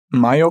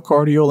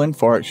Myocardial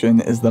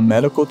infarction is the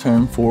medical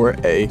term for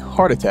a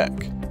heart attack.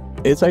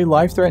 It's a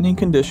life-threatening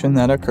condition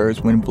that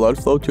occurs when blood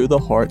flow to the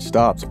heart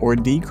stops or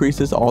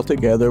decreases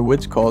altogether,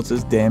 which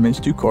causes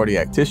damage to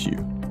cardiac tissue.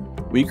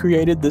 We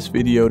created this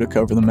video to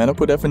cover the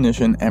medical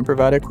definition and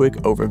provide a quick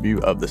overview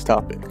of this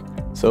topic.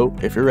 So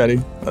if you're ready,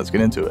 let's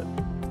get into it.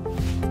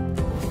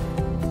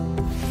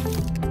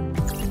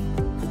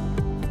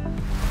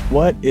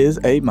 What is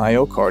a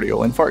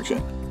myocardial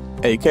infarction,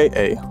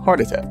 aka heart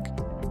attack?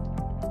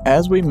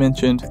 As we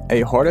mentioned,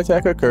 a heart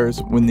attack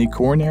occurs when the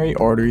coronary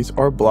arteries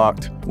are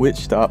blocked, which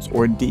stops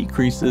or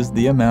decreases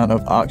the amount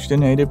of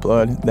oxygenated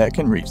blood that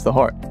can reach the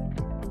heart.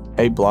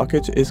 A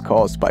blockage is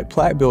caused by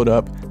plaque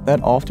buildup that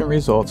often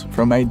results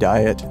from a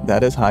diet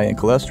that is high in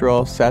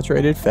cholesterol,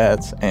 saturated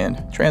fats,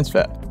 and trans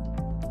fat.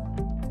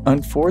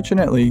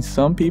 Unfortunately,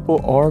 some people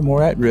are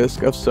more at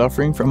risk of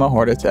suffering from a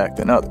heart attack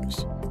than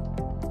others.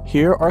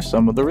 Here are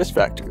some of the risk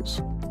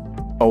factors: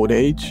 old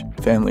age,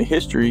 family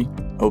history,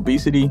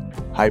 obesity,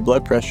 high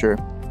blood pressure,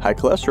 high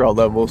cholesterol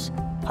levels,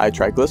 high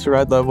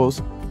triglyceride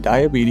levels,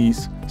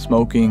 diabetes,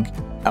 smoking,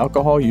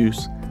 alcohol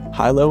use,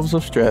 high levels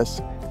of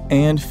stress,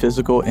 and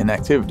physical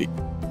inactivity.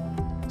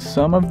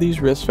 Some of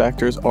these risk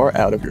factors are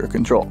out of your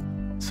control,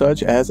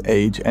 such as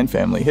age and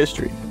family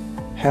history.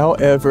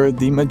 However,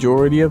 the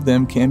majority of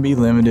them can be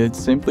limited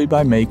simply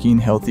by making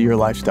healthier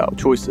lifestyle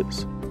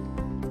choices.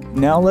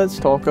 Now let's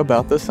talk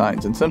about the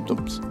signs and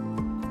symptoms.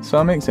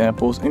 Some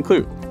examples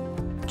include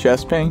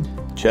chest pain,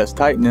 chest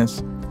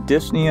tightness,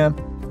 dyspnea,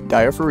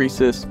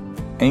 diaphoresis,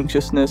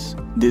 anxiousness,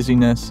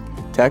 dizziness,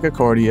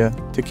 tachycardia,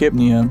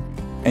 tachypnea,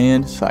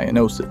 and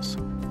cyanosis.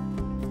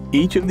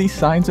 Each of these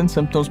signs and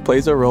symptoms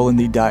plays a role in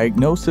the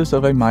diagnosis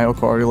of a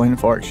myocardial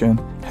infarction.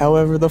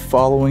 However, the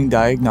following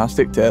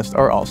diagnostic tests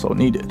are also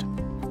needed: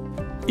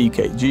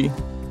 EKG,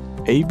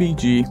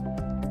 ABG,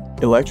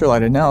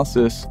 electrolyte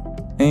analysis,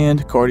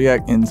 and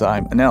cardiac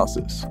enzyme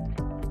analysis.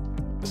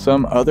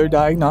 Some other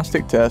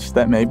diagnostic tests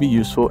that may be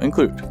useful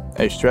include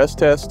a stress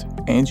test,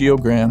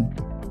 angiogram,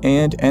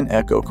 and an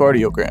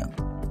echocardiogram.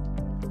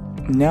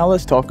 Now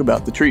let's talk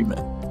about the treatment.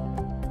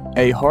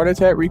 A heart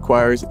attack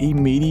requires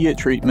immediate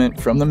treatment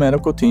from the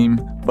medical team,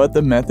 but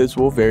the methods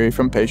will vary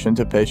from patient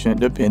to patient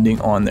depending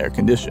on their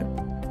condition.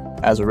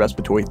 As a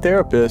respiratory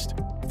therapist,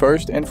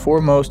 first and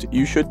foremost,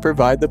 you should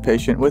provide the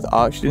patient with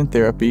oxygen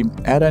therapy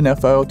at an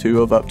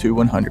FiO2 of up to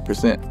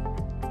 100%.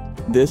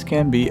 This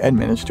can be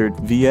administered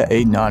via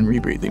a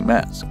non-rebreathing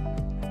mask.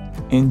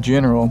 In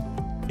general,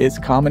 it's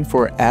common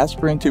for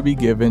aspirin to be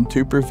given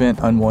to prevent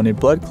unwanted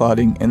blood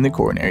clotting in the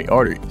coronary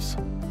arteries.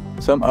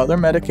 Some other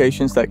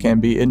medications that can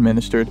be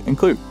administered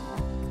include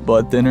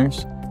blood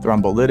thinners,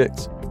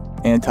 thrombolytics,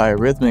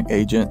 antiarrhythmic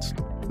agents,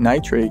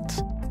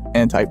 nitrates,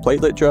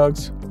 antiplatelet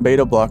drugs,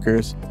 beta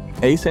blockers,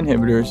 ACE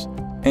inhibitors,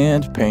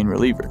 and pain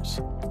relievers.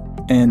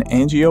 An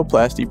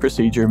angioplasty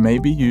procedure may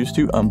be used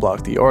to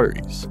unblock the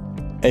arteries.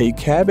 A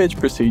CABG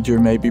procedure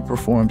may be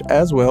performed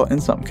as well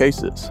in some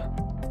cases.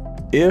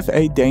 If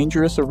a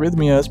dangerous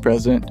arrhythmia is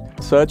present,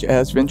 such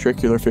as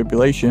ventricular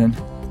fibrillation,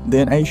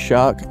 then a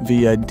shock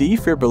via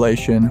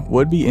defibrillation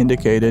would be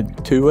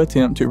indicated to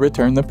attempt to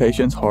return the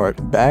patient's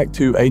heart back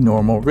to a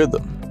normal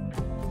rhythm.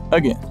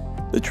 Again,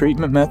 the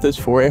treatment methods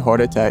for a heart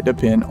attack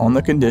depend on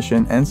the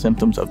condition and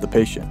symptoms of the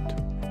patient.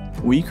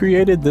 We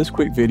created this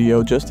quick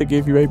video just to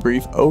give you a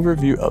brief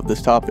overview of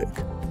this topic.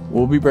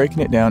 We'll be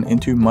breaking it down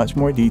into much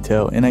more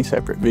detail in a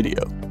separate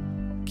video.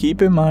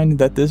 Keep in mind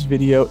that this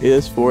video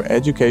is for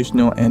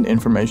educational and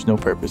informational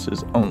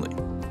purposes only.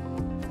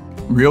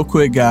 Real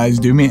quick guys,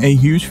 do me a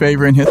huge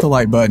favor and hit the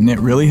like button. It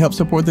really helps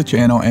support the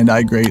channel and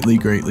I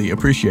greatly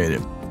appreciate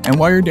it. And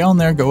while you're down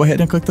there, go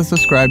ahead and click the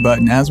subscribe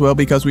button as well,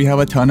 because we have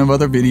a ton of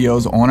other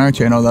videos on our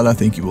channel that I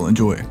think you will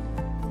enjoy.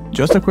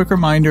 Just a quick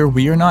reminder,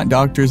 we are not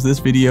doctors. This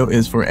video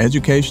is for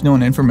educational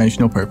and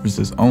informational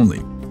purposes only.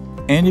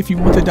 And if you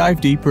want to dive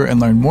deeper and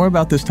learn more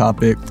about this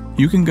topic,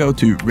 you can go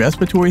to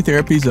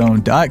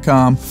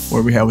respiratorytherapyzone.com,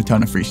 where we have a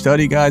ton of free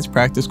study guides,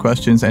 practice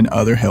questions, and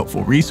other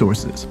helpful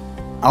resources.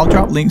 I'll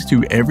drop links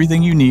to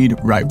everything you need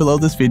right below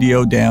this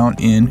video down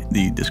in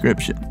the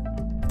description.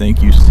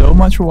 Thank you so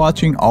much for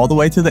watching all the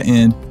way to the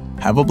end.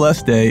 Have a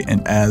blessed day,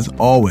 and as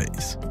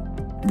always,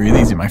 breathe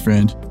easy, my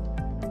friend.